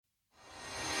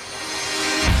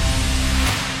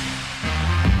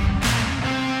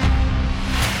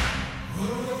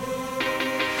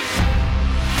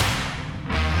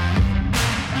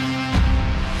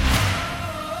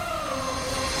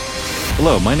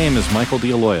Hello, my name is Michael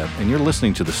D'Aloia, and you're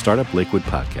listening to the Startup Lakewood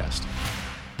podcast.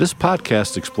 This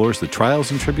podcast explores the trials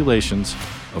and tribulations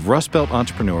of Rust Belt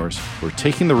entrepreneurs who are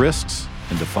taking the risks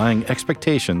and defying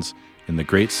expectations in the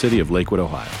great city of Lakewood,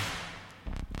 Ohio.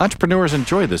 Entrepreneurs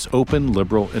enjoy this open,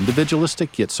 liberal,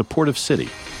 individualistic, yet supportive city.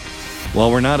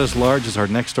 While we're not as large as our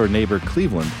next-door neighbor,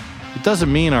 Cleveland, it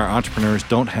doesn't mean our entrepreneurs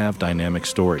don't have dynamic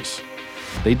stories.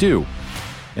 They do.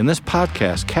 And this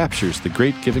podcast captures the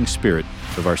great giving spirit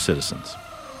of our citizens.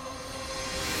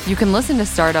 You can listen to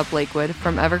Startup Lakewood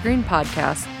from Evergreen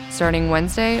Podcasts starting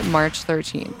Wednesday, March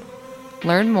 13th.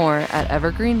 Learn more at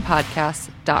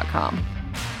evergreenpodcasts.com.